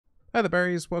Hi there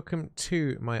berries, welcome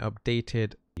to my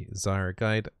updated Zyra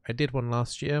guide. I did one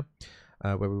last year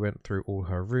where we went through all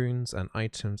her runes and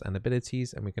items and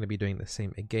abilities, and we're going to be doing the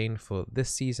same again for this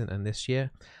season and this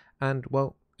year. And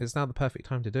well, it's now the perfect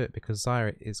time to do it because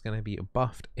Zyra is going to be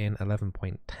buffed in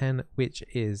 11.10, which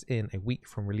is in a week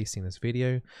from releasing this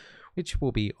video, which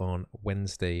will be on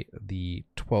Wednesday the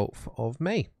 12th of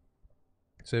May.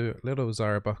 So a little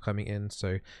Zyra buff coming in,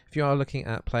 so if you are looking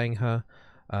at playing her,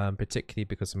 particularly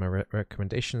because of my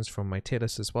recommendations from my tier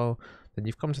list as well, then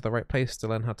you've come to the right place to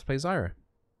learn how to play Zyra.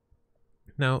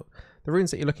 Now, the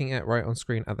runes that you're looking at right on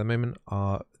screen at the moment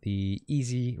are the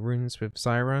easy runes with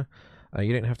Zyra.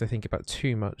 You don't have to think about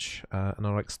too much, and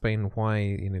I'll explain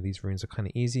why these runes are kind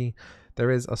of easy. There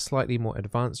is a slightly more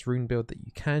advanced rune build that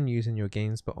you can use in your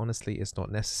games, but honestly it's not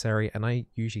necessary, and I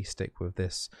usually stick with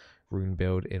this rune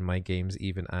build in my games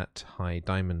even at high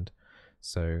diamond,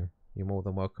 so you're more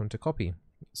than welcome to copy.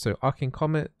 So Arcane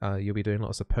Comet, you'll be doing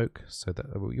lots of poke, so that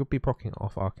you'll be proccing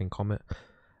off Arcane Comet.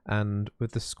 And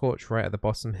with the Scorch right at the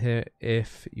bottom here,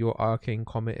 if your Arcane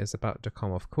Comet is about to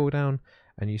come off cooldown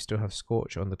and you still have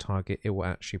Scorch on the target, it will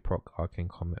actually proc Arcane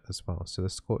Comet as well. So the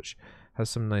Scorch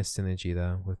has some nice synergy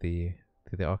there with the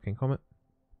Arcane Comet.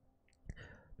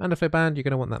 Mana Flow Band, you're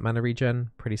going to want that mana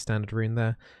regen, pretty standard rune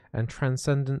there. And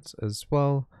Transcendence as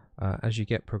well. As you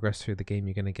get progress through the game,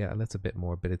 you're going to get a little bit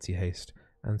more ability haste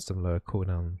and some lower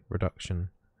cooldown reduction.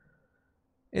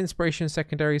 Inspiration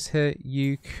secondaries here,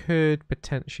 you could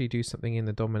potentially do something in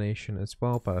the domination as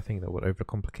well, but I think that would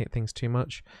overcomplicate things too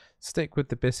much. Stick with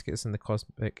the biscuits and the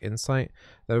cosmic insight.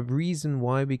 The reason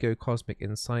why we go cosmic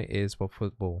insight is, well,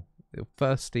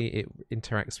 firstly it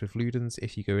interacts with Ludens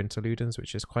if you go into Ludens,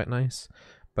 which is quite nice,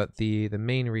 but the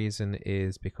main reason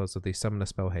is because of the summoner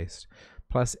spell haste.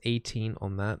 Plus 18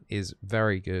 on that is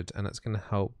very good, and it's going to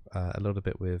help a little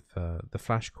bit with the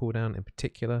flash cooldown in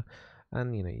particular.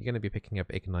 And you're going to be picking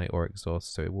up Ignite or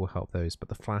Exhaust, so it will help those, but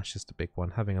the flash is the big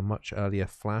one. Having a much earlier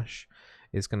flash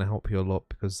is going to help you a lot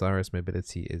because Zyra's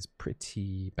mobility is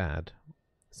pretty bad.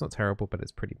 It's not terrible, but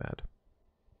it's pretty bad.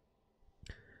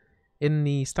 In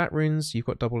the stat runes, you've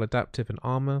got double adaptive and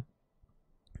armor.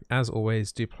 As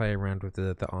always, do play around with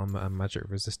the armor and magic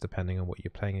resist depending on what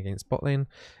you're playing against bot lane.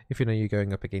 If you know you're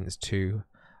going up against two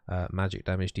magic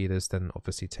damage dealers, then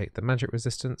obviously take the magic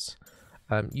resistance.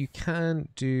 You can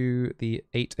do the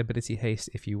 8 ability haste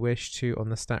if you wish to on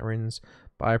the stat runes,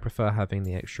 but I prefer having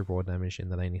the extra raw damage in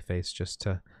the laning phase just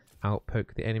to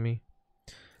outpoke the enemy.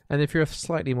 And if you're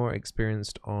slightly more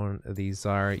experienced on the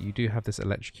Zyra, you do have this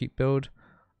Electrocute build.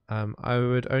 I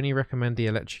would only recommend the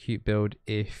Electrocute build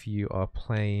if you are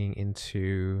playing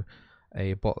into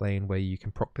a bot lane where you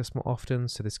can proc this more often.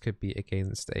 So this could be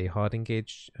against a hard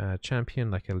engaged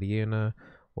champion like a Leona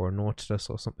or a Nautilus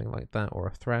or something like that, or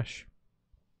a Thresh,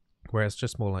 where it's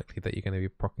just more likely that you're going to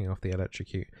be proccing off the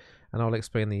Electrocute. And I'll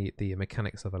explain the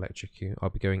mechanics of Electrocute. I'll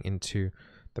be going into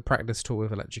the practice tool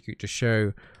with Electrocute to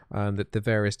show that the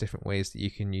various different ways that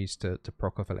you can use to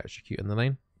proc off Electrocute in the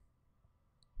lane.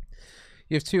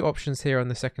 You have two options here on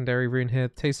the secondary rune here.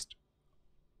 Taste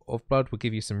of Blood will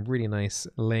give you some really nice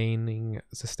laning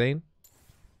sustain.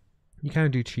 You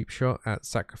can do cheap shot at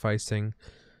sacrificing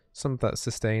some of that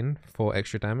sustain for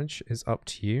extra damage. Is up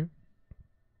to you.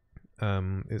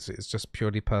 It's just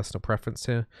purely personal preference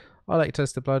here. I like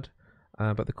Taste of Blood,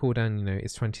 but the cooldown,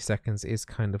 is 20 seconds, is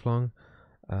kind of long.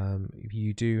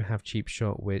 You do have cheap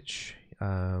shot, which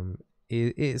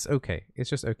is okay. It's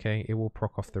just okay. It will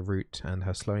proc off the root and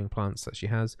her slowing plants that she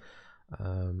has,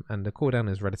 and the cooldown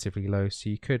is relatively low, so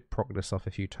you could proc this off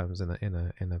a few times in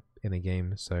a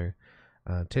game. So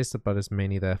Taste of Blood is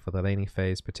mainly there for the laning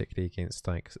phase, particularly against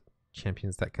like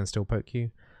champions that can still poke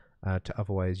you.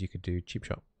 Otherwise, you could do cheap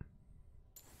shot.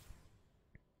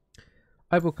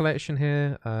 Eyeball collection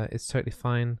here is totally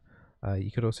fine. You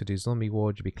could also do zombie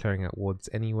ward. You'll be clearing out wards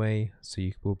anyway, so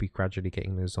you will be gradually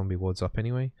getting those zombie wards up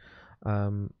anyway.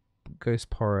 Ghost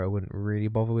Porrow I wouldn't really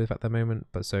bother with at the moment,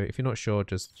 but so if you're not sure,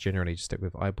 just generally just stick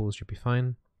with eyeballs, you'll be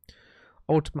fine.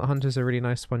 Ultimate Hunter is a really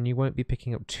nice one. You won't be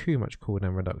picking up too much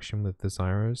cooldown reduction with the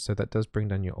Zyros, so that does bring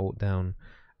down your ult down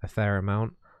a fair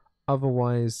amount.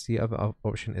 Otherwise, the other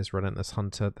option is Relentless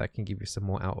Hunter. That can give you some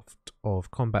more out of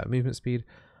combat movement speed.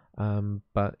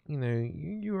 But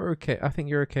you're okay. I think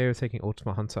you're okay with taking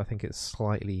Ultimate Hunter. I think it's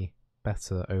slightly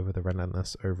better over the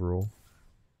Relentless overall.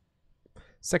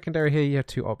 Secondary here, you have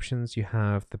two options. You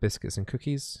have the biscuits and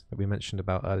cookies that we mentioned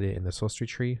about earlier in the sorcery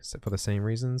tree, for the same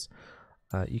reasons.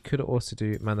 You could also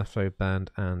do Mana Flow Band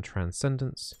and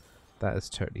Transcendence. That is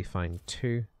totally fine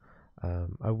too.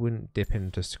 I wouldn't dip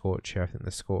into Scorch here. I think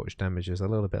the Scorch damage is a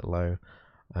little bit low,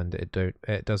 and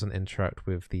it doesn't interact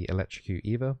with the Electrocute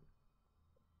either.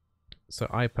 So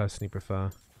I personally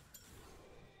prefer,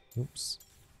 oops,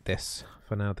 this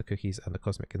for now, the cookies and the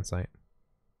cosmic insight.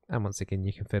 And once again,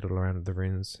 you can fiddle around with the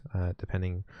runes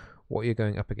depending what you're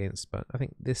going up against, but I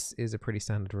think this is a pretty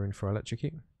standard rune for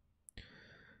Electrocute.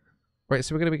 Right,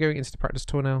 so we're going to be going into the practice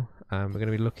tour now. We're going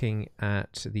to be looking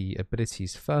at the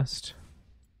abilities first,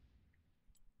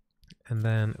 and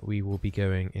then we will be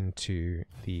going into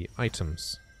the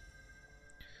items.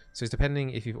 So it's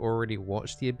depending if you've already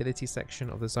watched the ability section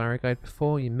of the Zyra guide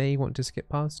before, you may want to skip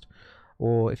past,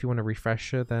 or if you want a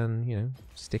refresher, then, you know,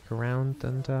 stick around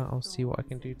and I'll see what I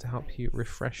can do to help you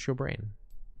refresh your brain.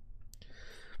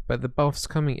 But the buffs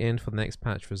coming in for the next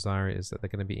patch for Zyra is that they're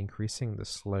going to be increasing the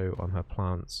slow on her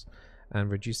plants and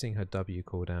reducing her W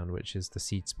cooldown, which is the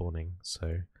seed spawning.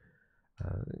 So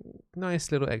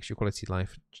nice little extra quality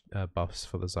life buffs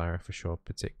for the Zyra for sure,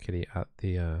 particularly at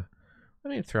the I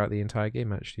mean throughout the entire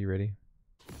game actually, really.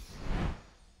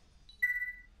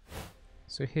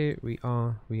 So here we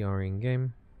are in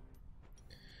game.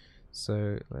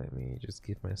 So let me just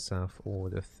give myself all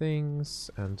the things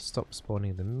and stop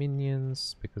spawning the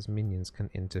minions, because minions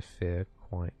can interfere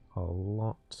quite a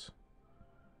lot.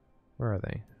 Where are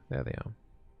they? There they are.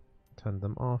 Turn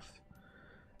them off.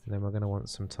 And then we're going to want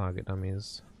some target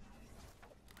dummies.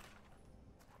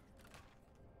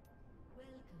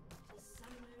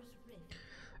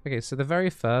 Okay, so the very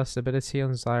first ability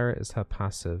on Zyra is her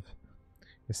passive.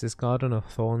 This is Garden of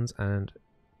Thorns, and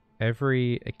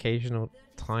every occasional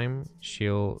time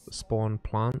she'll spawn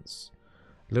plants,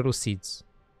 little seeds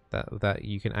that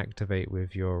you can activate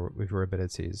with your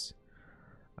abilities.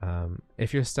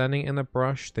 If you're standing in a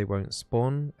brush, they won't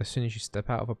spawn. As soon as you step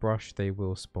out of a brush, they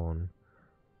will spawn.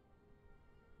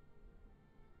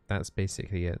 That's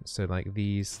basically it. So like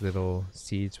these little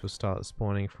seeds will start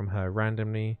spawning from her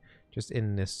randomly, just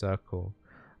in this circle.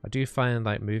 I do find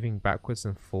like moving backwards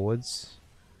and forwards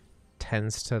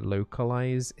tends to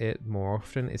localize it more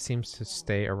often. It seems to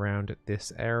stay around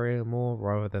this area more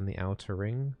rather than the outer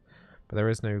ring, but there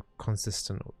is no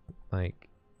consistent like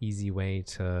easy way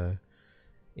to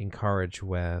encourage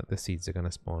where the seeds are going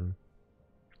to spawn.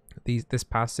 This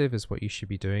passive is what you should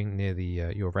be doing near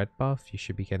the your red buff. You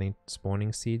should be getting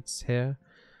spawning seeds here,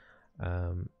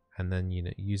 and then, you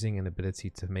know, using an ability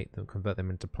to make them, convert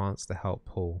them into plants to help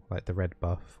pull like the red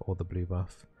buff or the blue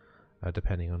buff,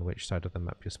 depending on which side of the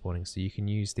map you're spawning. So you can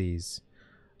use these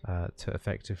to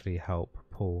effectively help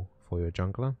pull for your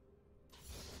jungler.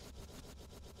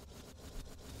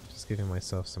 Just giving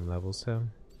myself some levels here.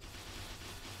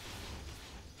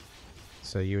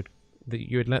 So you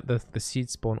would let the seed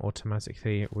spawn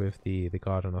automatically with the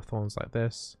Garden of Thorns like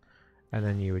this, and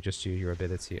then you would just use your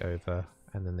ability over,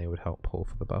 and then they would help pull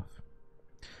for the buff.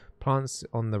 Plants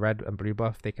on the red and blue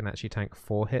buff, they can actually tank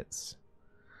 4 hits.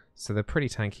 So they're pretty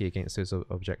tanky against those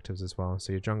objectives as well.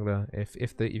 So your jungler, if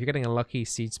you're getting a lucky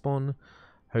seed spawn,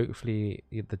 hopefully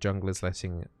the jungler is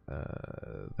letting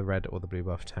the red or the blue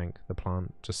buff tank the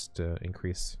plant, just to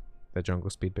increase their jungle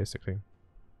speed basically.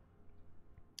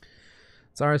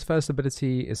 Zyra's first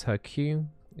ability is her Q.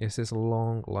 It's this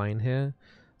long line here.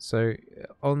 So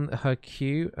on her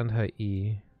Q and her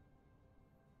E,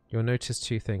 you'll notice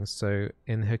 2 things. So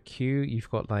in her Q, you've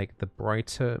got like the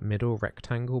brighter middle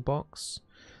rectangle box.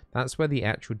 That's where the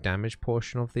actual damage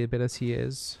portion of the ability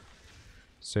is.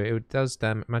 So it does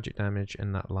magic damage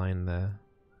in that line there.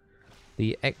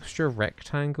 The extra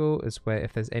rectangle is where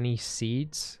if there's any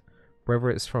seeds,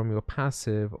 whether it's from your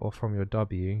passive or from your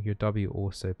W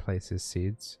also places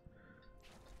seeds.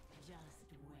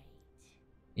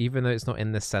 Even though it's not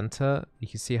in the center, you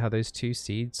can see how those 2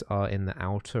 seeds are in the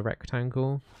outer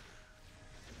rectangle.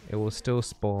 It will still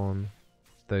spawn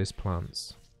those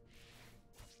plants.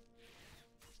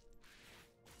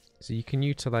 So you can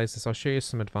utilize this. I'll show you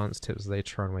some advanced tips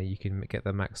later on where you can get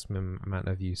the maximum amount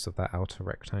of use of that outer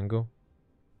rectangle.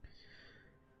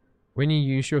 When you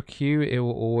use your Q, it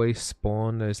will always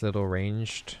spawn those little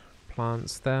ranged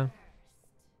plants there.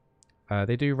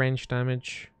 They do range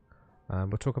damage.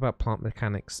 We'll talk about plant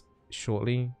mechanics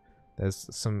shortly. There's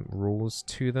some rules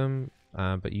to them,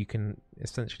 but you can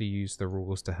essentially use the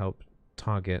rules to help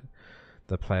target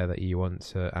the player that you want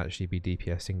to actually be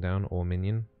DPSing down, or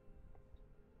minion.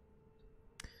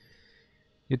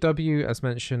 Your W, as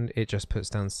mentioned, it just puts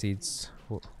down seeds.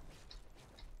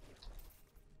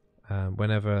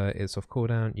 Whenever it's off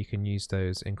cooldown, you can use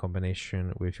those in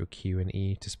combination with your Q and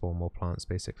E to spawn more plants,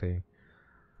 basically.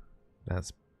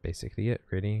 That's basically it,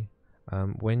 really.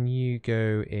 When you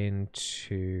go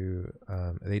into...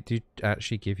 they do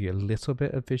actually give you a little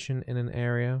bit of vision in an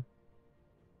area.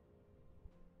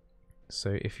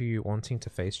 So if you're wanting to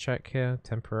face check here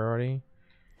temporarily,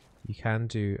 you can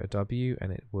do a W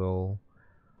and it will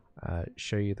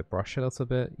show you the brush a little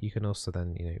bit, you can also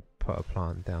then, you know, put a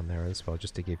plant down there as well,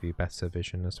 just to give you better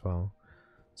vision as well.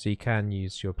 So you can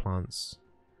use your plants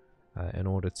in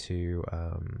order to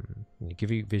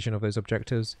give you vision of those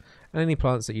objectives. And any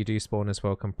plants that you do spawn as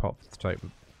well can pop like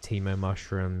Timo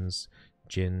mushrooms,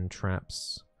 Jinn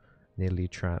traps, Nilly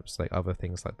traps, like other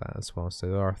things like that as well.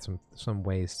 So there are some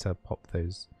ways to pop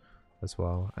those as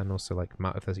well. And also like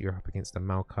if you're up against a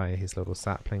Maokai, his little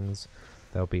saplings,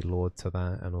 they'll be lured to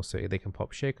that. And also they can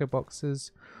pop Shaco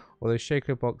boxes. Although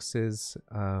Shaco boxes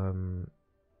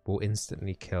will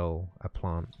instantly kill a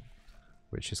plant,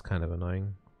 which is kind of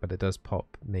annoying. But it does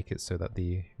make it so that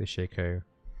the Shaco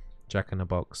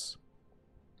Jack-in-a-Box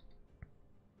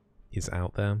is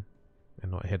out there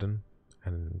and not hidden.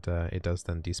 And it does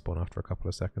then despawn after a couple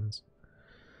of seconds.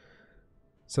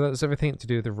 So that's everything to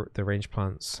do with the range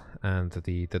plants and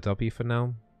the W for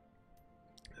now.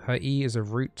 Her E is a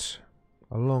route,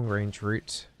 a long range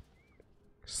route.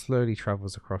 Slowly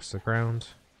travels across the ground.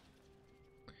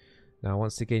 Now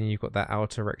once again you've got that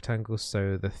outer rectangle,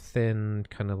 so the thin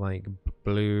kind of like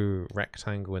blue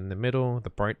rectangle in the middle,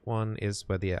 the bright one is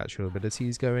where the actual ability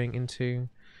is going into.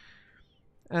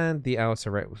 And the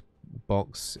outer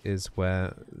box is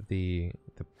where the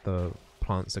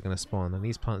plants are going to spawn. And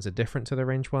these plants are different to the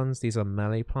range ones. These are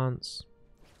melee plants.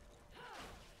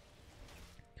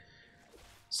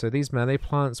 So these melee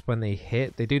plants, when they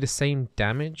hit, they do the same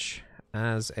damage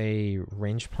as a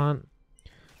range plant,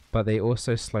 but they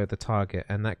also slow the target,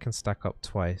 and that can stack up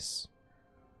twice.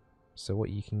 So what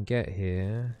you can get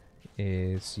here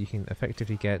is you can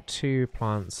effectively get 2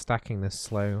 plants stacking this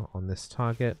slow on this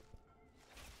target,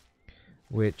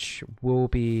 which will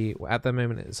be, at the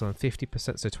moment it's on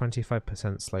 50%, so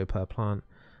 25% slow per plant.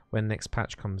 When next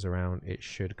patch comes around, it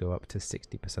should go up to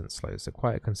 60% slow, so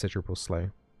quite a considerable slow.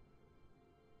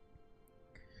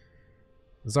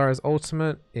 Zyra's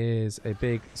ultimate is a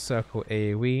big circle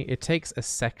AoE. It takes a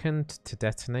second to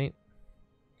detonate,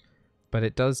 but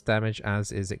it does damage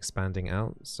as is expanding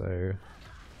out. So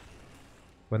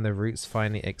when the roots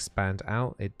finally expand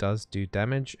out, it does do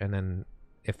damage, and then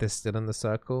if they're still in the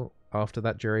circle after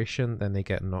that duration, then they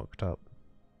get knocked up.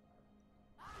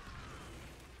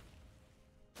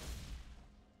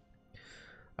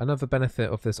 Another benefit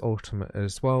of this ultimate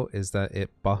as well is that it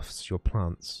buffs your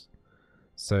plants.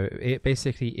 So it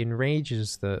basically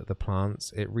enrages the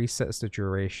plants, it resets the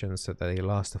duration so that they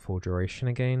last the full duration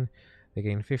again. They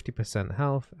gain 50%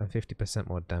 health and 50%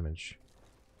 more damage.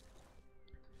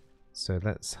 So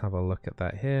let's have a look at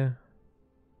that here.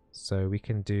 So we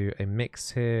can do a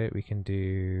mix here, we can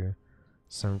do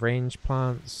some range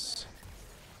plants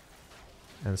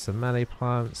and some melee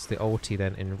plants. The ulti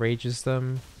then enrages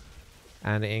them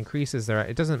and it increases their,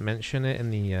 it doesn't mention it in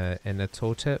the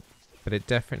tooltip, but it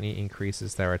definitely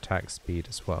increases their attack speed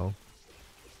as well.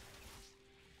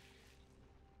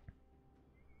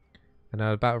 And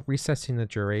now about resetting the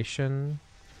duration.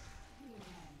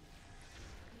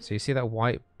 So you see that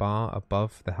white bar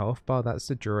above the health bar, that's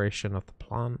the duration of the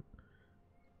plant.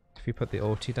 If you put the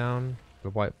ulti down,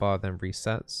 the white bar then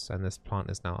resets and this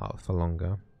plant is now out for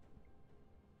longer.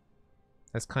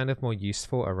 That's kind of more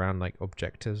useful around like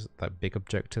objectives, like big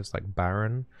objectives like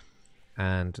Baron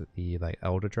and the like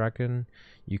Elder Dragon.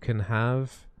 You can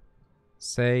have,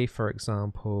 say for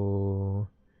example,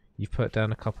 you've put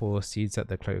down a couple of seeds at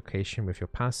the location with your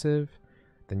passive,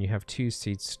 then you have 2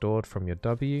 seeds stored from your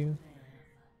W.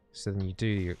 So then you do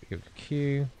your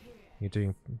Q,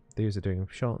 these are doing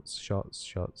shots,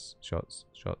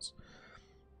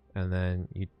 and then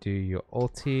you do your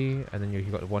ulti, and then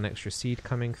you've got 1 extra seed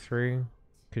coming through.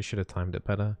 Because should have timed it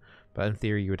better, but in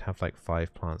theory you would have like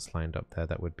 5 plants lined up there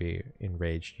that would be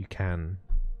enraged. You can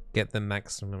get the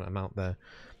maximum amount there,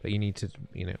 but you need to,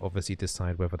 you know, obviously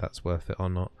decide whether that's worth it or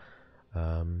not.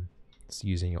 So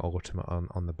using your ultimate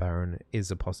on the Baron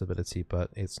is a possibility, but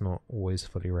it's not always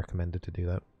fully recommended to do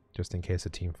that, just in case a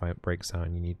team fight breaks out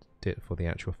and you need it for the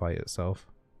actual fight itself.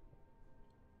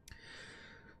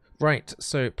 Right,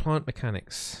 so plant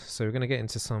mechanics. So we're going to get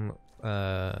into some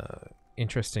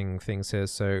interesting things here.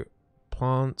 So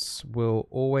plants will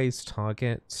always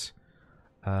target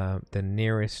the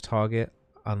nearest target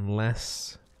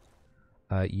unless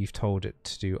you've told it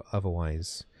to do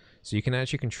otherwise. So you can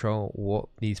actually control what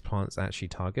these plants actually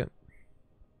target.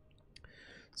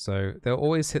 So they'll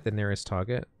always hit the nearest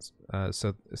target.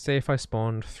 So say if I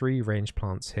spawned 3 range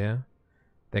plants here,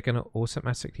 they're going to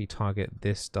automatically target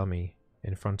this dummy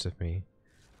in front of me.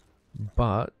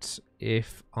 But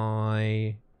if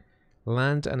I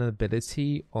land an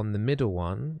ability on the middle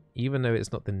one, even though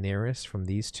it's not the nearest from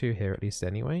these 2 here at least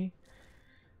anyway,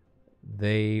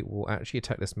 they will actually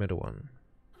attack this middle one.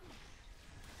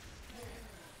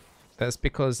 That's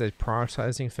because they're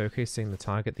prioritizing focusing the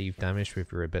target that you've damaged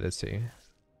with your ability.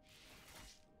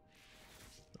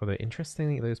 Although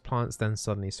interestingly, those plants then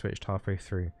suddenly switched halfway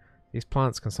through. These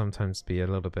plants can sometimes be a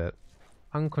little bit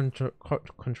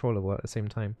uncontrollable at the same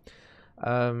time.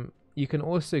 You can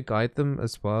also guide them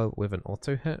as well with an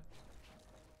auto hit.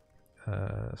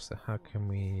 So how can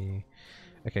we...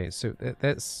 Okay, so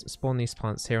let's spawn these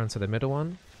plants here onto the middle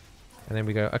one. And then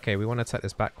we go, okay, we want to attack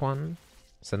this back one.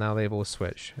 So now they've all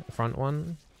switched. Front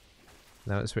one.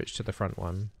 Now it's switched to the front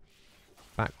one.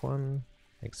 Back one,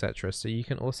 etc. So you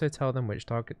can also tell them which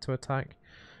target to attack.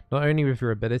 Not only with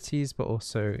your abilities, but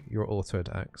also your auto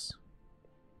attacks.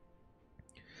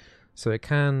 So it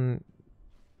can...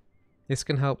 This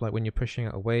can help like when you're pushing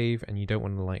out a wave and you don't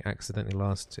want to like accidentally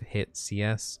last hit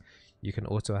CS. You can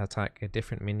auto attack a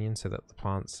different minion so that the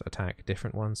plants attack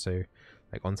different ones. So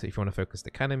like if you want to focus the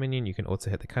cannon minion, you can auto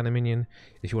hit the cannon minion.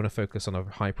 If you want to focus on a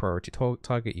high priority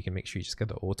target, you can make sure you just get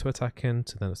the auto attack in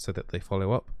so that they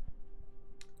follow up.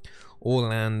 Or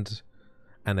land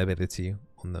an ability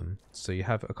on them. So you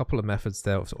have a couple of methods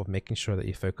there of sort of making sure that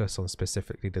you focus on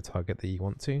specifically the target that you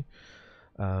want to.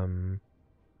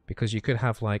 Because you could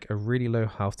have like a really low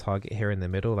health target here in the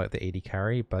middle, like the AD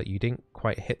carry, but you didn't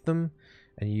quite hit them,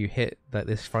 and you hit like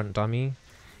this front dummy.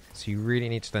 So you really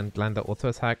need to then land that auto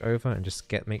attack over and just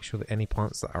make sure that any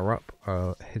plants that are up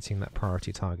are hitting that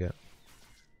priority target.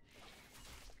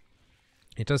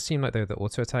 It does seem like though the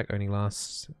auto attack only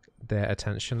lasts their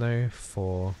attention though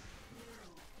for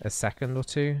a second or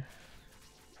two.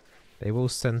 They will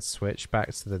then switch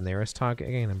back to the nearest target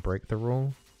again and break the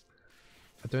rule.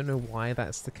 I don't know why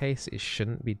that's the case. It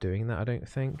shouldn't be doing that, I don't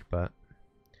think, but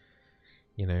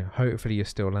you know, hopefully you're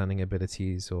still landing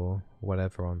abilities or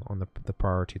whatever on the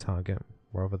priority target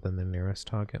rather than the nearest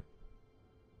target.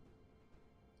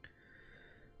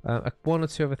 One or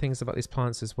two other things about these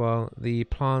plants as well. The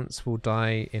plants will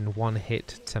die in one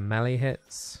hit to melee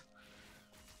hits.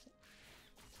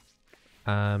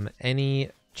 Any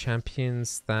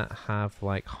champions that have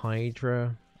like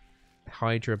Hydra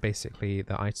basically,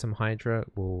 the item Hydra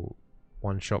will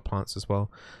one-shot plants as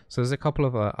well. So there's a couple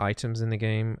of items in the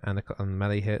game, and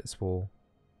melee hits will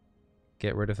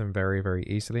get rid of them very, very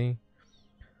easily.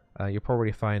 You'll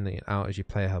probably find out as you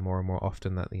play her more and more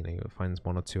often that you'll find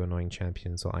one or two annoying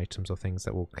champions or items or things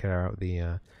that will clear out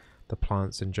the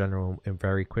plants in general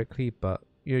very quickly. But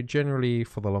generally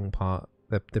for the long part,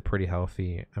 they're pretty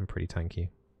healthy and pretty tanky.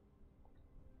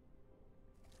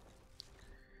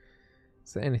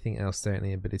 Is there anything else there in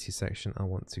the ability section I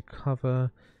want to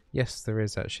cover? Yes, there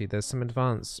is actually. There's some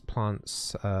advanced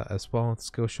plants as well,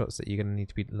 skill shots that you're going to need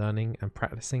to be learning and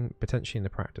practicing, potentially in the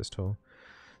practice tool.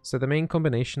 So the main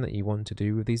combination that you want to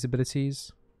do with these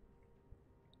abilities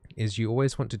is you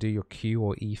always want to do your Q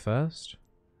or E first,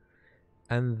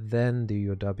 and then do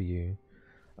your W.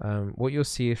 What you'll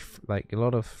see if like a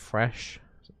lot of fresh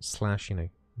 /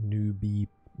 newbie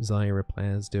Zyra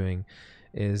players doing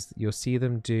is you'll see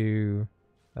them do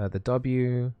the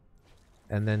W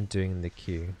and then doing the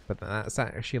Q, but that's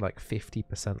actually like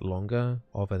 50% longer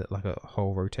of like a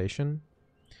whole rotation.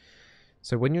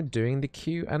 So when you're doing the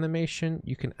Q animation,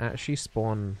 you can actually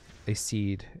spawn a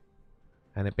seed,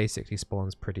 and it basically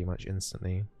spawns pretty much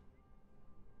instantly.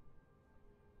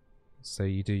 So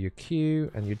you do your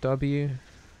Q and your W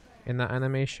in that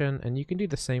animation, and you can do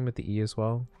the same with the E as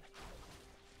well.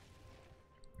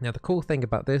 Now the cool thing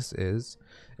about this is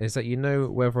that you know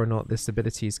whether or not this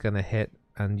ability is going to hit,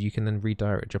 and you can then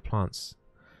redirect your plants.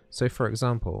 So for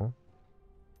example,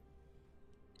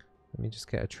 let me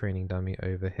just get a training dummy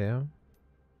over here.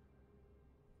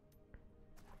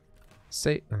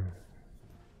 Say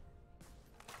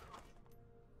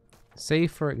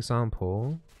for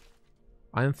example,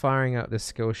 I'm firing out this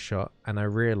skill shot and I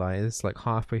realize like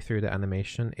halfway through the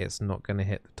animation it's not going to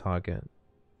hit the target.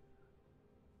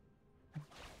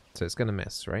 So it's going to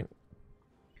miss, right?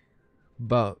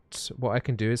 But what I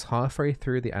can do is halfway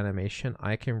through the animation,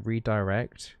 I can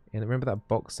redirect. And remember that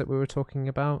box that we were talking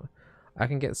about? I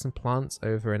can get some plants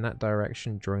over in that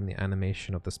direction during the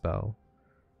animation of the spell.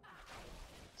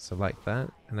 So like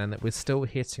that. And then we're still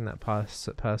hitting that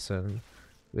person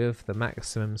with the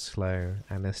maximum slow,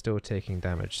 and they're still taking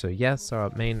damage. So yes, our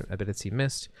main ability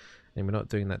missed, and we're not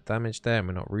doing that damage there, and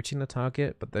we're not rooting the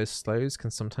target, but those slows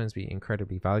can sometimes be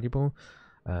incredibly valuable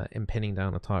in pinning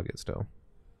down a target still.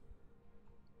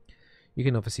 You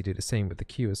can obviously do the same with the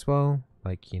Q as well.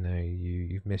 Like,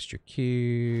 you've missed your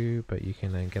Q, but you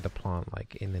can then get a plant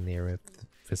like in the nearer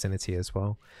vicinity as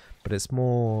well. But it's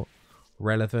more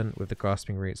relevant with the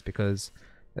grasping roots, because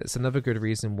it's another good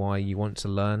reason why you want to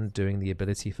learn doing the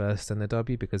ability first and the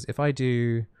W, because if I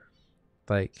do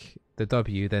like the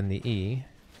W then the E,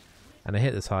 and I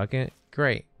hit the target,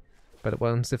 great. But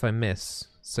what if I miss?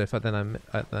 So if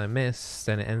I miss,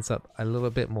 then it ends up a little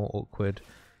bit more awkward.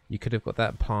 You could have got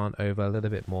that plant over a little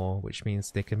bit more, which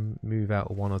means they can move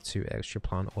out 1 or 2 extra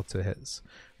plant auto hits,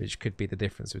 which could be the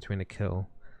difference between a kill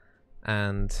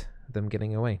and them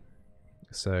getting away.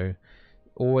 So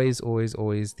always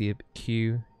the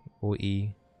Q or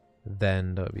E,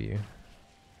 then W.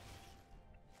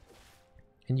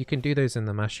 And you can do those in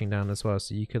the mashing down as well.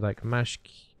 So you could like mash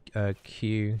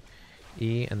Q,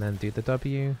 E, and then do the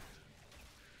W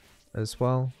as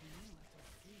well.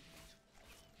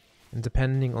 And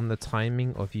depending on the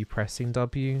timing of you pressing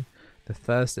W, the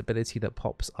first ability that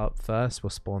pops up first will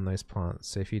spawn those plants.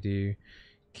 So if you do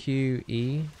Q,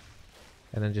 E,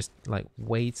 and then just like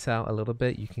wait out a little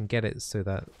bit, you can get it so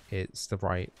that it's the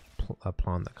right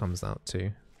plant that comes out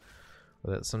too.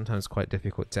 But it's sometimes quite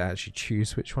difficult to actually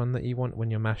choose which one that you want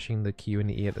when you're mashing the Q and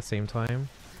the E at the same time.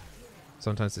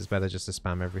 Sometimes it's better just to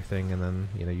spam everything and then,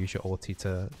 you know, use your ulti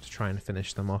to try and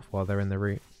finish them off while they're in the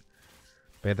route.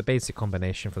 But yeah, the basic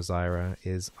combination for Zyra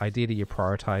is ideally you're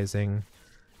prioritizing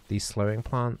these slowing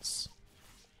plants.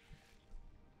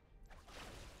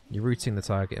 You're rooting the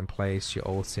target in place, you're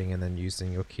ulting, and then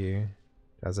using your Q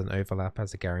as an overlap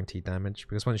as a guaranteed damage.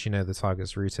 Because once you know the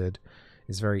target's rooted,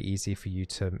 it's very easy for you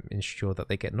to ensure that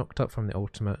they get knocked up from the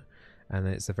ultimate, and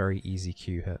it's a very easy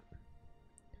Q hit.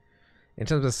 In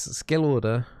terms of skill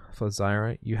order for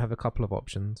Zyra, you have a couple of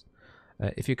options.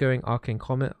 If you're going Arcane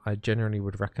Comet, I generally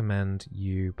would recommend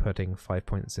you putting 5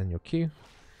 points in your Q,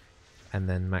 and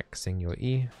then maxing your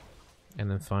E, and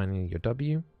then finally your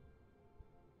W.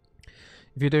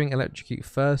 If you're doing Electrocute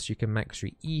first, you can max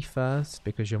your E first,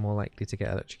 because you're more likely to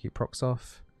get Electrocute procs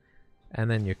off,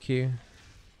 and then your Q,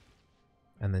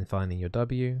 and then finally your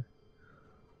W.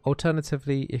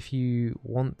 Alternatively, if you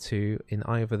want to, in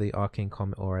either the Arcane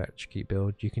Comet or Electrocute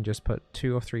build, you can just put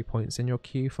 2 or 3 points in your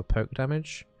Q for poke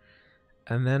damage,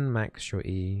 and then max your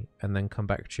E, and then come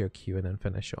back to your Q and then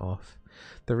finish it off.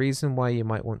 The reason why you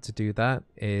might want to do that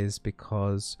is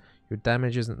because your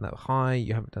damage isn't that high,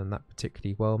 you haven't done that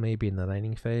particularly well maybe in the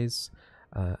laning phase,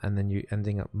 and then you're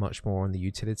ending up much more on the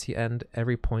utility end.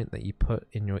 Every point that you put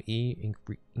in your E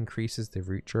increases the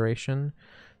root duration.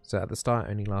 So at the start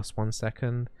it only lasts 1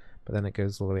 second, but then it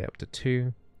goes all the way up to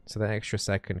 2. So that extra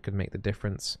second could make the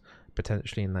difference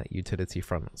potentially in that utility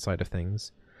front side of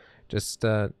things. Just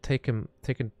take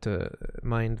into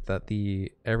mind that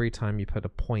every time you put a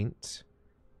point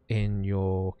in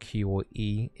your Q or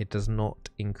E, it does not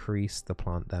increase the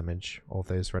plant damage of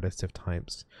those relative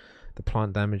types. The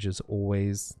plant damage is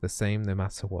always the same no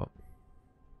matter what.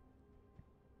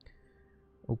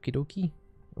 Okie dokie.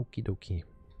 Okie dokie.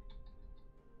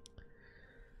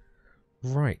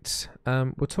 Right,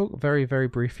 we'll talk very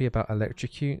briefly about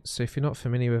Electrocute. So if you're not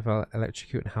familiar with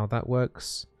Electrocute and how that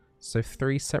works, so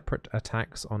 3 separate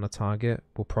attacks on a target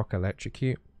will proc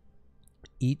Electrocute.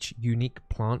 Each unique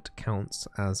plant counts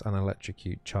as an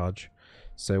Electrocute charge.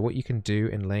 So what you can do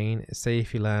in lane is, say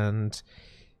if you land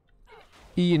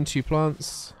E in 2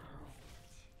 plants,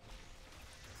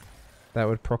 that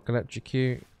would proc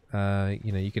Electrocute.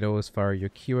 You know, you could always fire your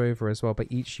Q over as well, but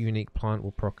each unique plant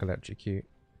will proc Electrocute.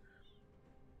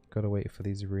 Gotta wait for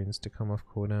these runes to come off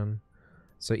cooldown.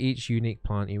 So each unique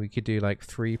plant, we could do like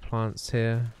 3 plants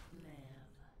here.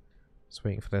 Just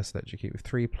waiting for this Electrocute. With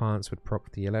 3 plants would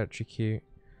proc the Electrocute.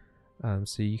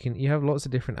 So you have lots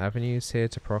of different avenues here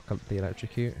to proc the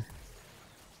Electrocute.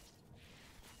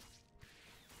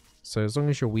 So as long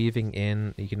as you're weaving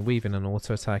in, you can weave in an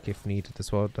auto attack if needed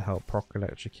as well to help proc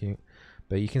Electrocute.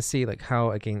 But you can see like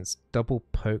how against double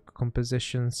poke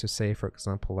compositions, so say for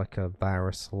example like a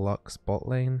Varus Lux bot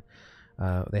lane,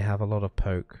 they have a lot of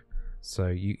poke.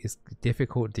 So it's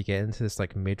difficult to get into this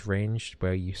like mid-range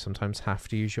where you sometimes have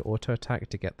to use your auto attack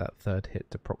to get that 3rd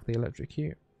hit to proc the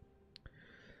Electrocute.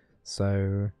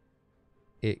 So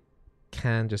it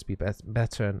can just be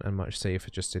better and much safer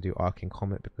just to do Arcane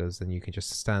Comet, because then you can just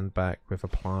stand back with a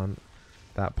plant,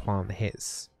 that plant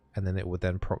hits, and then it would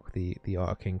then proc the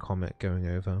Arcane Comet going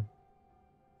over.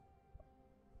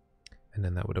 And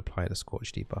then that would apply the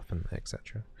Scorch debuff and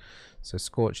etc. So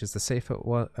Scorch is the safer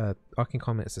one, Arcane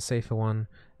Comet is the safer one,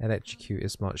 Electrocute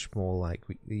is much more like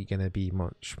you're going to be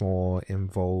much more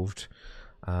involved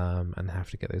and have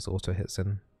to get those auto hits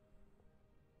in.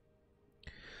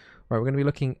 Right, we're going to be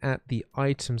looking at the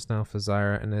items now for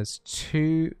Zyra, and there's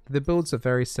 2, the builds are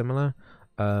very similar,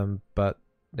 but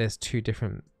there's 2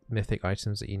 different mythic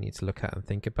items that you need to look at and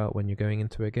think about when you're going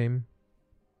into a game.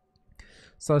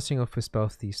 Starting off with Spell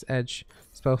Thief's Edge.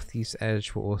 Spell Thief's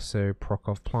Edge will also proc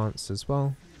off plants as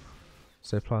well.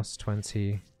 So plus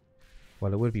 20.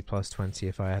 Well, it would be plus 20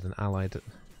 if I had an allied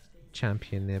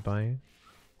champion nearby.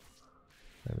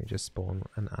 Let me just spawn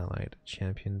an allied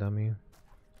champion dummy.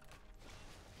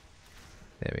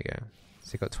 There we go.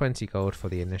 So you got 20 gold for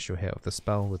the initial hit of the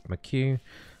spell with my Q,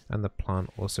 and the plant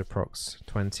also procs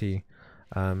 20.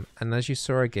 And as you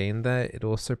saw again there, it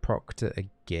also procced it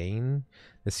again.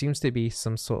 There seems to be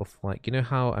some sort of like, you know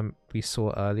how we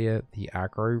saw earlier the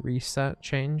aggro reset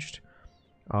changed?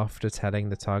 After telling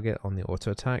the target on the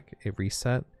auto attack, it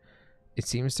reset. It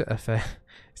seems to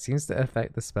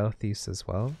affect the spell thieves as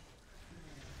well.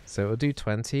 So it'll do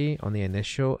 20 on the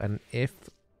initial, and if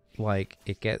like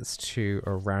it gets to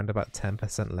around about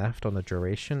 10% left on the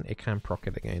duration, it can proc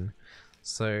it again.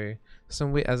 So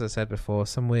some weird, as I said before,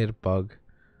 some weird bug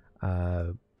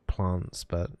plants,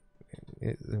 but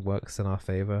it works in our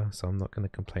favor, so I'm not going to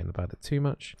complain about it too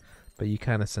much. But you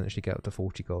can essentially get up to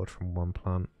 40 gold from one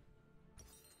plant.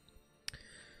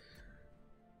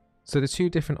 So the two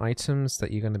different items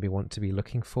that you're going to want to be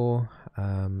looking for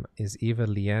is either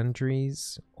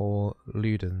Liandry's or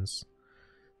Ludens.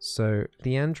 So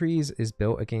Liandry's is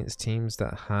built against teams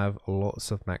that have lots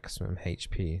of maximum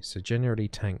HP, so generally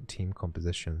tank team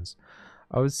compositions.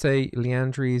 I would say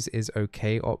Liandry's is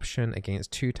okay option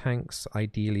against 2 tanks,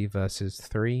 ideally versus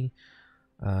 3.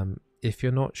 If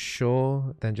you're not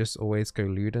sure, then just always go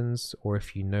Ludens, or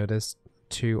if you notice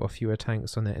 2 or fewer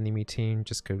tanks on the enemy team,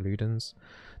 just go Ludens.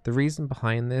 The reason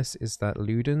behind this is that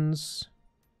Ludens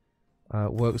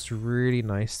works really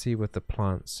nicely with the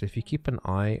plants. So if you keep an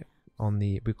eye on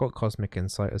we've got Cosmic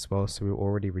Insight as well, so we're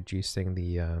already reducing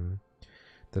the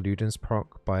Ludens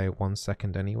proc by 1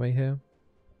 second anyway here.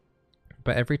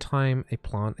 But every time a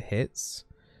plant hits,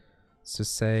 so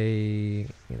say,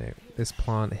 you know, this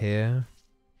plant here,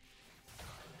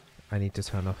 I need to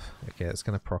turn off. Okay, it's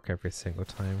going to proc every single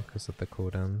time because of the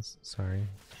cooldowns. Sorry.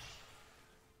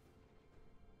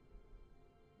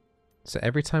 So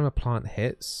every time a plant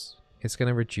hits, it's going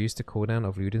to reduce the cooldown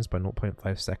of Ludens by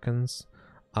 0.5 seconds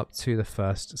up to the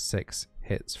first 6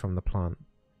 hits from the plant.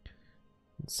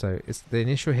 So it's the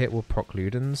initial hit will proc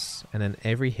Ludens, and then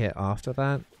every hit after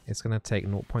that, it's going to take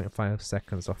 0.5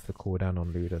 seconds off the cooldown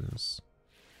on Ludens.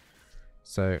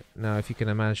 So now if you can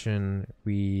imagine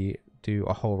we do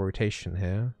a whole rotation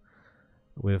here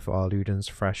with our Ludens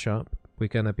fresh up, we're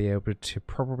going to be able to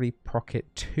probably proc it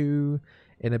 2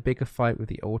 in a bigger fight with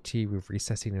the ulti with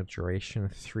resetting the duration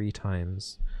 3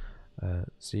 times.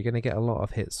 So you're going to get a lot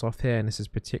of hits off here, and this is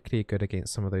particularly good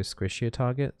against some of those squishier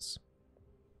targets.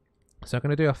 So I'm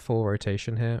going to do a full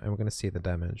rotation here, and we're going to see the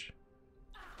damage.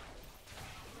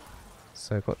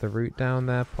 So I've got the root down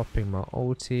there, popping my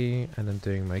ulti, and then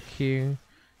doing my Q.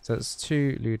 So that's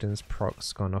 2 Ludens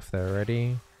procs gone off there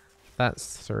already.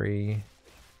 That's 3.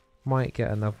 Might get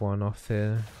another one off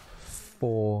here.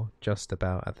 4 just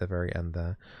about at the very end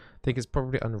there. I think it's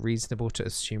probably unreasonable to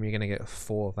assume you're going to get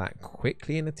 4 that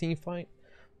quickly in a team fight,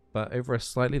 but over a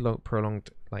slightly prolonged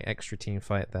like extra team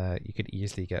fight there, you could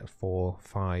easily get 4,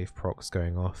 5 procs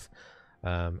going off.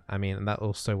 I mean, that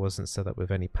also wasn't set up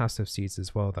with any passive seeds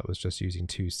as well. That was just using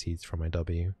 2 seeds from my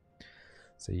W.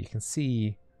 So you can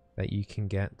see that you can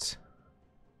get,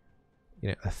 you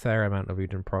know, a fair amount of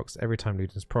Luden procs. Every time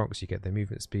Luden's procs, you get the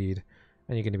movement speed,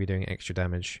 and you're going to be doing extra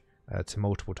damage to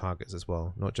multiple targets as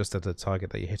well, not just at the target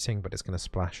that you're hitting, but it's going to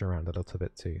splash around a little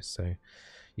bit too. So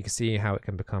you can see how it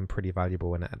can become pretty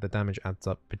valuable when the damage adds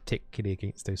up, particularly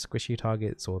against those squishy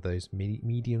targets or those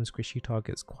medium squishy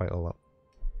targets, quite a lot.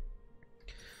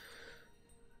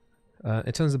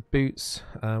 In terms of boots,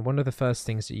 one of the first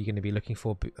things that you're going to be looking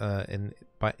for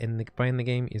in the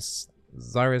game is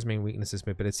Zyra's main weakness is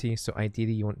mobility. So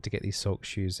ideally you want to get these sock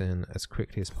shoes in as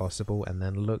quickly as possible, and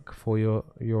then look for your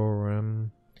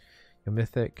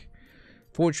mythic.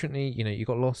 Fortunately, you know, you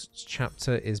got Lost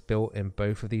Chapter is built in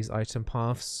both of these item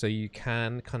paths, so you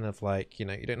can kind of like, you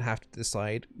know, you don't have to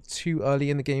decide too early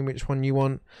in the game which one you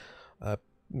want.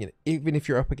 You know, even if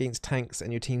you're up against tanks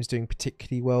and your team's doing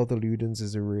particularly well, the Ludens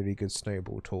is a really good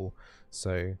snowball tool.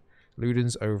 So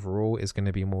Ludens overall is going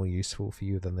to be more useful for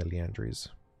you than the Liandry's.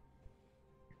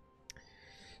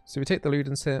 So we take the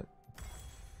Ludens hit,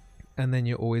 and then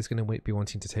you're always going to be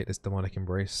wanting to take this Demonic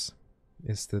Embrace.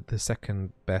 It's the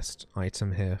second best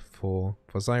item here for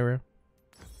Zyra.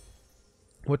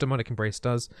 What Demonic Embrace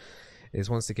does is,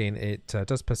 once again, it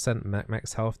does percent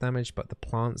max health damage, but the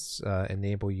plants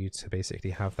enable you to basically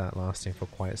have that lasting for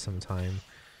quite some time.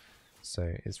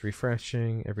 So it's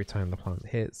refreshing. Every time the plant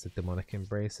hits, the Demonic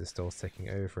Embrace is still ticking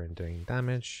over and doing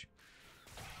damage.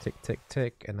 Tick, tick,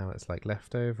 tick, and now it's like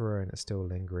leftover, and it's still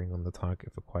lingering on the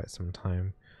target for quite some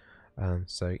time.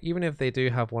 So even if they do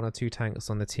have 1 or 2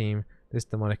 tanks on the team, this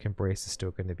Demonic Embrace is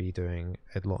still going to be doing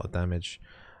a lot of damage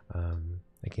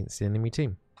against the enemy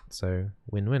team. So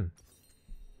win-win.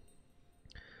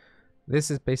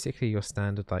 This is basically your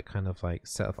standard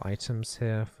set of items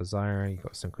here for Zyra. You've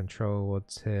got some control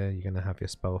wards here. You're going to have your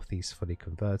spell thieves fully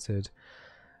converted.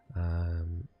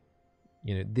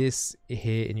 You know, this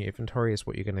here in your inventory is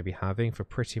what you're going to be having for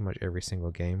pretty much every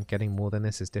single game. Getting more than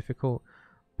this is difficult,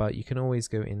 but you can always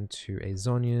go into a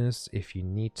Zhonya's if you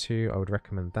need to. I would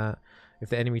recommend that. If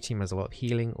the enemy team has a lot of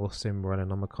healing, also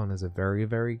Morellonomicon is a very,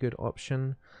 very good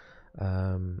option.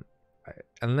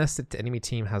 Unless the enemy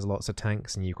team has lots of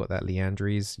tanks and you've got that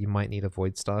Liandry's, you might need a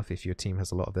Void Staff if your team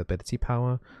has a lot of ability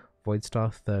power. Void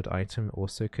Staff, third item,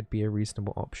 also could be a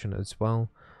reasonable option as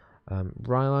well.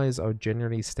 Rylai's I would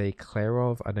generally stay clear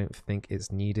of. I don't think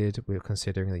it's needed. We're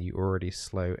considering that you already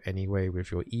slow anyway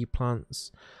with your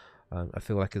E-plants. I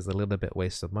feel like it's a little bit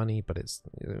waste of money, but it's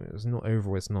not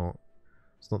over. It's not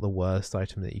the worst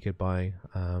item that you could buy.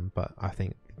 But I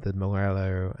think the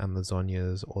Morello and the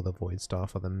Zhonya's or the Void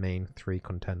Staff are the main three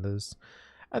contenders.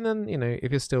 And then, you know,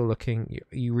 if you're still looking,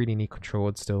 you really need control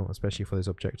wards still, especially for those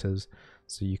objectives.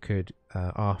 So you could,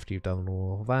 after you've done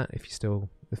all of that,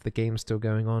 if the game's still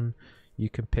going on, you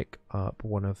can pick up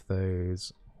one of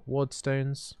those ward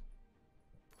stones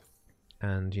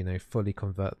and, you know, fully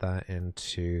convert that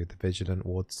into the Vigilant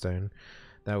Ward Stone.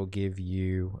 That will give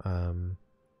you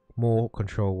more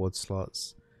control ward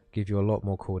slots, give you a lot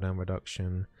more cooldown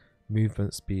reduction,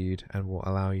 movement speed, and will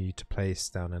allow you to place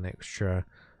down an extra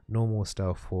normal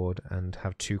stealth ward and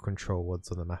have 2 control wards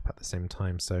on the map at the same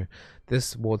time. So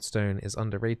this ward stone is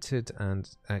underrated and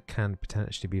can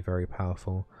potentially be very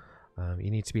powerful.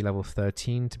 You need to be level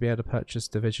 13 to be able to purchase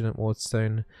the Vigilant Ward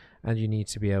Stone, and you need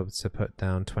to be able to put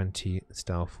down 20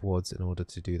 stealth wards in order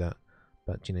to do that.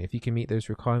 But, you know, if you can meet those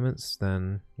requirements,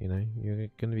 then, you know, you're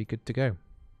going to be good to go.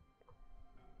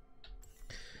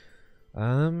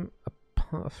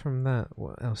 Apart from that,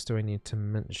 what else do I need to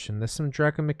mention? There's some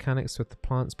dragon mechanics with the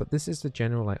plants, but this is the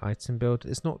general item build.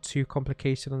 It's not too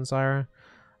complicated on Zyra.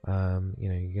 You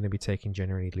know, you're going to be taking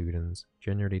generally Ludens,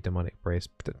 generally Demonic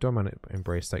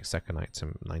Embrace like second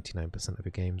item 99% of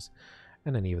your games,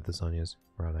 and any of the Zhonya's,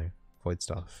 Morello, Void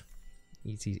Staff.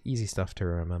 Easy stuff to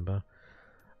remember.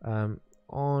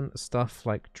 On stuff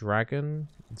like Dragon,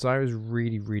 Zyra is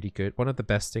really, really good. One of the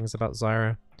best things about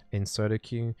Zyra in solo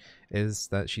queue is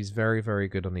that she's very, very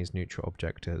good on these neutral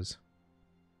objectives.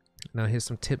 Now here's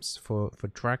some tips for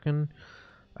Dragon.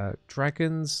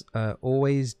 Dragons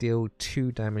always deal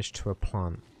 2 damage to a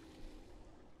plant.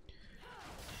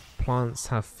 Plants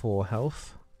have 4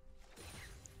 health,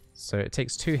 so it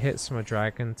takes 2 hits from a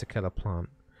dragon to kill a plant.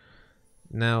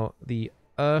 Now the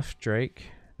Earth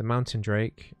Drake, the Mountain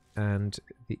Drake, and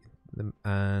the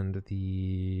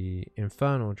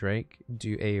Infernal Drake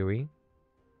do AoE.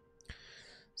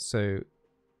 So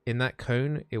in that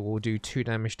cone, it will do 2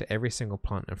 damage to every single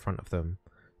plant in front of them.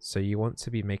 So you want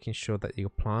to be making sure that your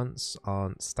plants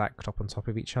aren't stacked up on top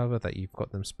of each other, that you've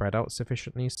got them spread out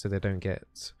sufficiently so they don't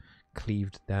get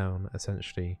cleaved down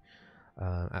essentially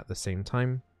at the same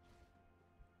time.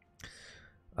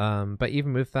 But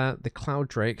even with that, the Cloud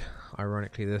Drake,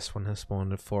 ironically this one has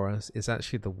spawned for us, is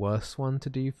actually the worst one to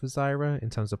do for Zyra in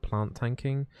terms of plant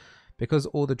tanking. Because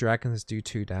all the dragons do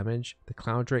 2 damage, the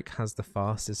Cloud Drake has the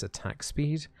fastest attack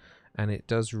speed, and it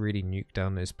does really nuke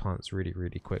down those plants really,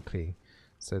 really quickly.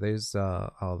 So those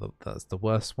that's the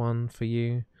worst one for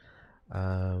you.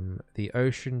 The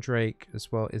Ocean Drake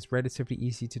as well is relatively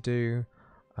easy to do.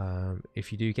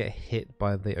 If you do get hit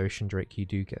by the Ocean Drake, you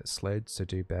do get slowed, so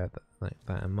do bear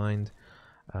that in mind.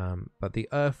 But the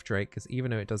Earth Drake,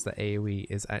 even though it does the AoE,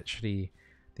 is actually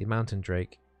the Mountain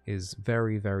Drake is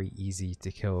very, very easy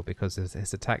to kill because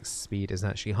his attack speed is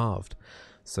actually halved.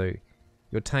 So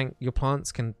your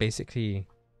plants can basically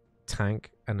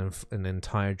tank an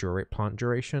entire plant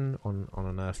duration on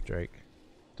an Earth Drake.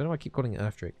 Don't know why I keep calling it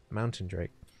Earth Drake. Mountain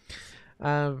Drake.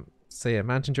 So yeah,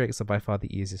 Mountain Drakes are by far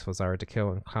the easiest for Zyra to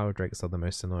kill, and Cloud Drakes are the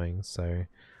most annoying. So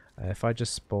if I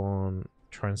just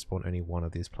try and spawn only one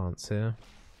of these plants here,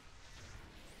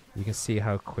 you can see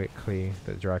how quickly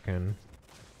the dragon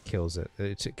kills it.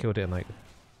 It killed it in like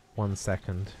 1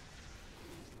 second.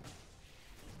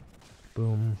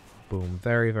 Boom, boom.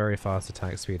 Very, very fast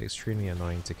attack speed. Extremely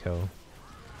annoying to kill.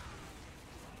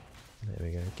 There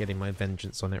we go. Getting my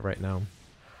vengeance on it right now.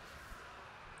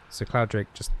 So Cloud Drake,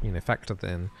 just, you know, factored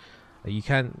in. You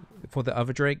can, for the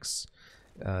other drakes,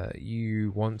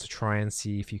 you want to try and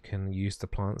see if you can use the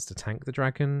plants to tank the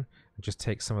dragon and just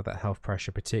take some of that health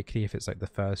pressure, particularly if it's like the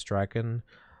first dragon.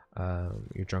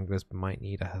 Your junglers might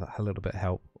need a little bit of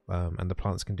help, and the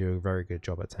plants can do a very good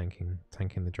job at tanking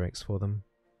the drakes for them.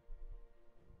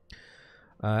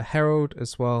 Herald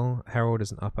as well. Herald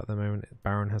isn't up at the moment.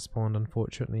 Baron has spawned,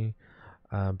 unfortunately.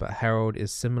 But Herald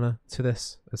is similar to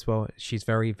this as well. She's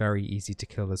very, very easy to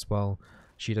kill as well.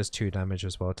 She does 2 damage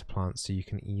as well to plants, so you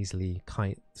can easily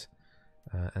kite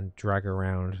and drag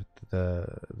around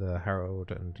the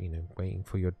Herald, and waiting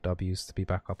for your W's to be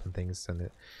back up and things. And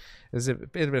it is a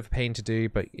bit of a pain to do,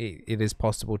 but it is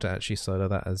possible to actually solo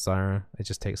that as Zyra. It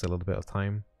just takes a little bit of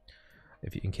time,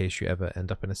 in case you ever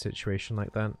end up in a situation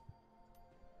like that.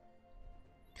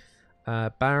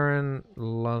 Baron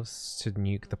loves to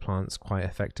nuke the plants quite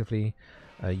effectively.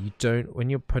 When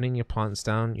you're putting your plants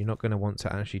down, you're not going to want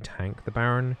to actually tank the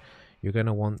Baron. You're going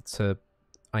to want to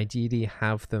ideally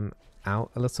have them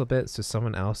out a little bit, so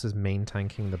someone else is main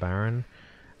tanking the Baron,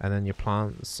 and then your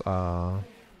plants are...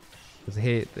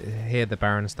 Here the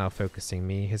Baron's now focusing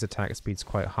me. His attack speed's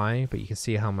quite high, but you can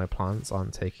see how my plants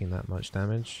aren't taking that much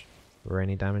damage, or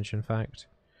any damage in fact.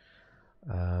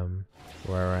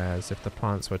 Whereas if the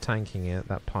plants were tanking it,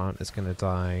 that plant is going to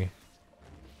die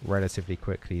relatively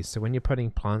quickly. So when you're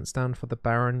putting plants down for the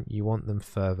Baron, you want them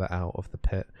further out of the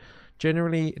pit.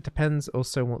 Generally, it depends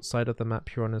also what side of the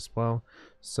map you're on as well.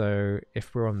 So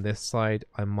if we're on this side,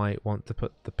 I might want to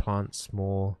put the plants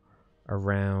more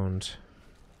around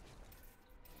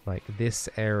like this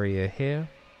area here,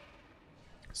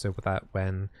 so that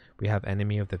when we have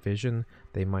enemy of the vision,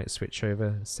 they might switch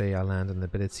over. Say I land an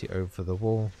ability over the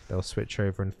wall, they'll switch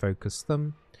over and focus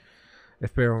them.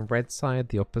 If we're on red side,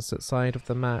 the opposite side of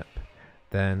the map,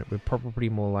 then we're probably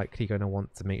more likely going to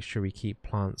want to make sure we keep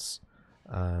plants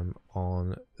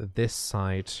on this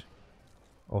side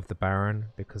of the Baron,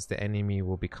 because the enemy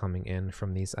will be coming in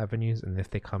from these avenues, and if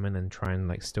they come in and try and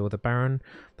like steal the Baron,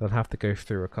 they'll have to go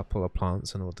through a couple of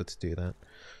plants in order to do that.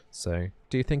 So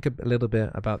do think a little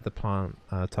bit about the plant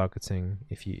targeting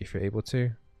if you're able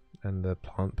to, and the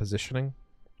plant positioning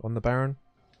on the Baron.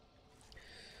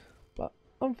 But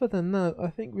other than that, I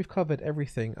think we've covered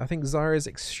everything. I think Zyra is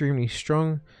extremely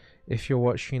strong. If you're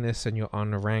watching this and you're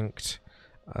unranked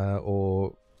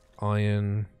or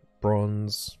iron,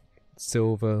 bronze,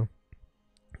 silver,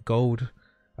 gold,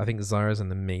 I think Zyra is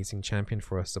an amazing champion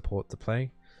for a support to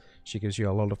play. She gives you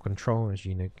a lot of control, as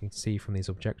you can see from these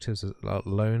objectives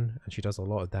alone, and she does a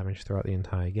lot of damage throughout the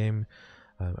entire game.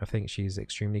 I think she's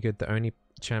extremely good. The only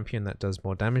champion that does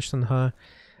more damage than her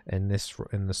in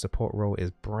the support role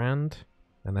is Brand,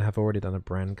 and I have already done a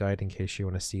Brand guide in case you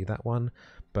want to see that one.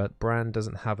 But Brand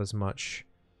doesn't have as much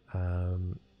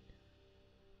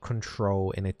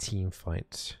control in a team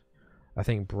fight. I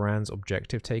think Brand's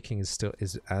objective taking is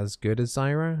as good as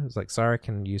Zyra. It's like Zyra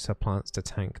can use her plants to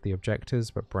tank the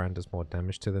objectives, but Brand does more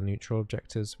damage to the neutral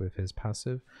objectives with his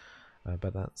passive.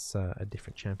 But that's a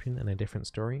different champion and a different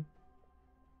story.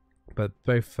 But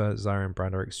both Zyra and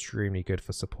Brand are extremely good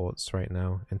for supports right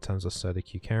now in terms of solo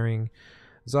queue carrying.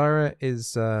 Zyra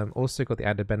is also got the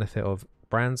added benefit of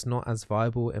Brand's not as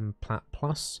viable in Plat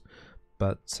Plus,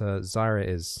 but Zyra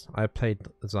is. I played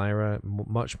Zyra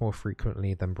much more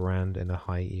frequently than Brand in a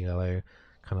high ELO,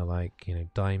 kind of like,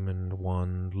 Diamond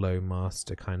 1, low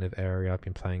master kind of area. I've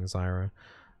been playing Zyra.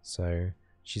 So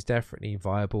she's definitely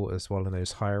viable as well in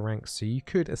those higher ranks. So you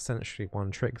could essentially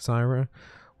one-trick Zyra,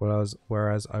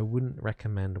 whereas I wouldn't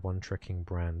recommend one-tricking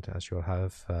Brand, as you'll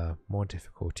have more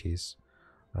difficulties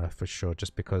for sure,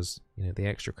 just because the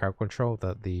extra crowd control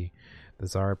that the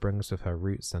Zyra brings with her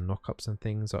roots and knockups and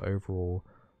things are overall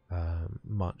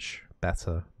much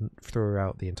better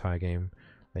throughout the entire game,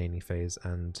 laning phase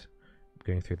and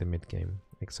going through the mid game,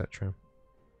 etc.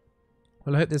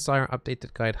 Well, I hope this Zyra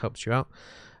updated guide helps you out,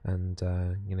 and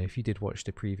if you did watch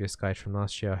the previous guide from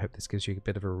last year, I hope this gives you a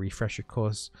bit of a refresher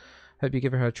course. Hope you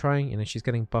give her a try. She's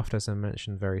getting buffed, as I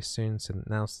mentioned, very soon, so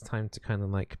now's the time to kind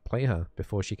of like play her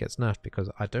before she gets nerfed, because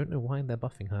I don't know why they're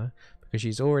buffing her, because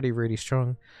she's already really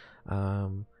strong.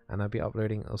 And I'll be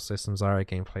uploading also some Zyra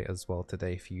gameplay as well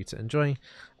today for you to enjoy,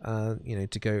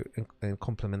 to go and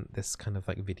complement this kind of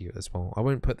like video as well. I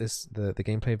won't put the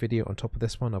gameplay video on top of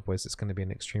this one, otherwise it's going to be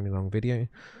an extremely long video,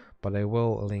 but I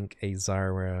will link a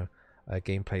Zyra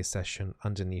gameplay session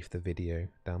underneath the video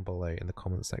down below in the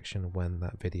comment section when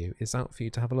that video is out for you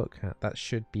to have a look at. That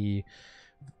should be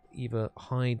either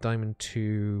high diamond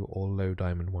 2 or low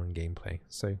diamond 1 gameplay,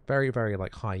 so very, very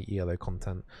like high ELO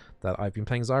content that I've been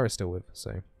playing Zyra still with.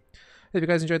 So if you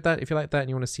guys enjoyed that, if you like that and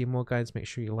you want to see more guides, make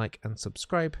sure you like and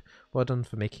subscribe. Well done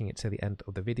for making it to the end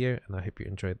of the video, and I hope you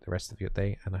enjoyed the rest of your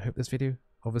day, and I hope this video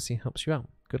obviously helps you out.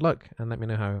 Good luck, and let me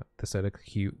know how the solo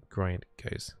queue grind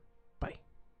goes.